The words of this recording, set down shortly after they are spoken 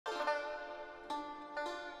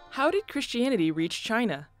How did Christianity reach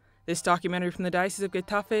China? This documentary from the Diocese of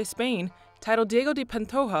Getafe, Spain, titled Diego de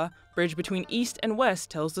Pantoja, Bridge Between East and West,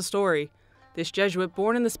 tells the story. This Jesuit,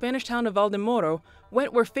 born in the Spanish town of Valdemoro,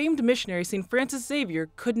 went where famed missionary St. Francis Xavier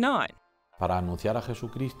could not. He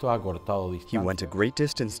went a great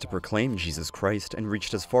distance to proclaim Jesus Christ and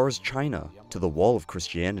reached as far as China, to the wall of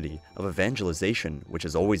Christianity, of evangelization, which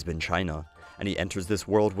has always been China, and he enters this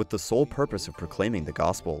world with the sole purpose of proclaiming the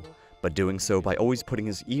gospel, but doing so by always putting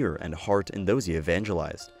his ear and heart in those he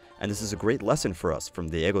evangelized, and this is a great lesson for us from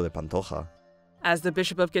Diego de Pantoja. As the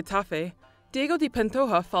Bishop of Getafe, Diego de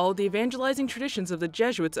Pantoja followed the evangelizing traditions of the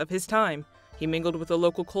Jesuits of his time. He mingled with the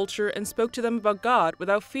local culture and spoke to them about God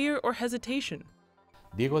without fear or hesitation.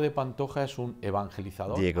 Diego de Pantoja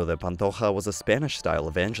was a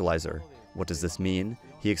Spanish-style evangelizer. What does this mean?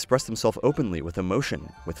 He expressed himself openly with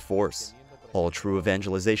emotion, with force. All true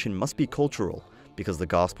evangelization must be cultural, because the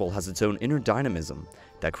gospel has its own inner dynamism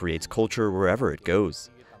that creates culture wherever it goes.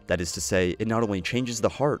 That is to say, it not only changes the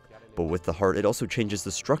heart, but with the heart it also changes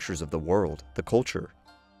the structures of the world, the culture.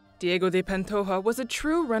 Diego de Pantoja was a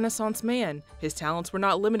true Renaissance man. His talents were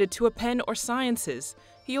not limited to a pen or sciences.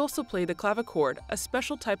 He also played the clavichord, a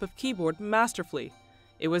special type of keyboard, masterfully.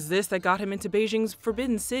 It was this that got him into Beijing's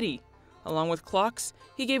Forbidden City. Along with clocks,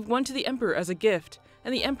 he gave one to the emperor as a gift,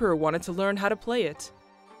 and the emperor wanted to learn how to play it.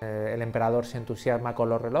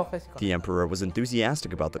 The emperor was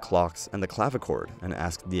enthusiastic about the clocks and the clavichord and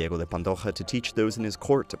asked Diego de Pantoja to teach those in his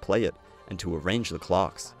court to play it and to arrange the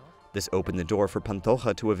clocks. This opened the door for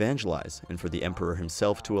Pantoja to evangelize and for the emperor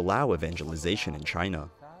himself to allow evangelization in China.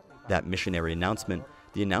 That missionary announcement,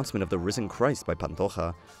 the announcement of the risen Christ by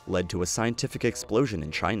Pantoja, led to a scientific explosion in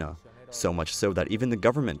China, so much so that even the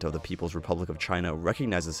government of the People's Republic of China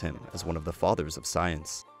recognizes him as one of the fathers of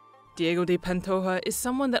science. Diego de Pantoja is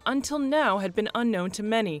someone that until now had been unknown to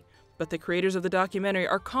many, but the creators of the documentary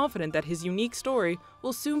are confident that his unique story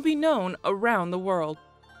will soon be known around the world.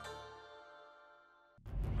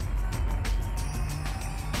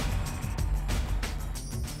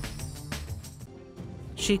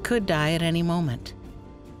 She could die at any moment.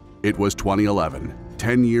 It was 2011.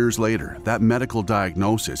 10 years later, that medical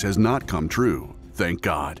diagnosis has not come true, thank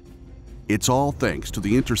God. It's all thanks to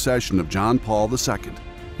the intercession of John Paul II,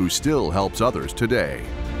 who still helps others today.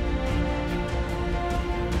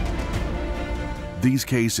 These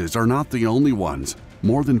cases are not the only ones.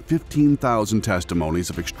 More than 15,000 testimonies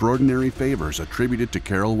of extraordinary favors attributed to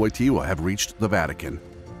Karol Wojtyła have reached the Vatican.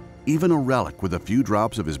 Even a relic with a few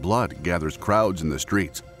drops of his blood gathers crowds in the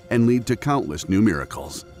streets and lead to countless new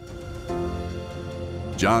miracles.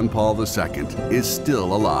 John Paul II is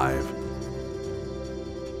still alive.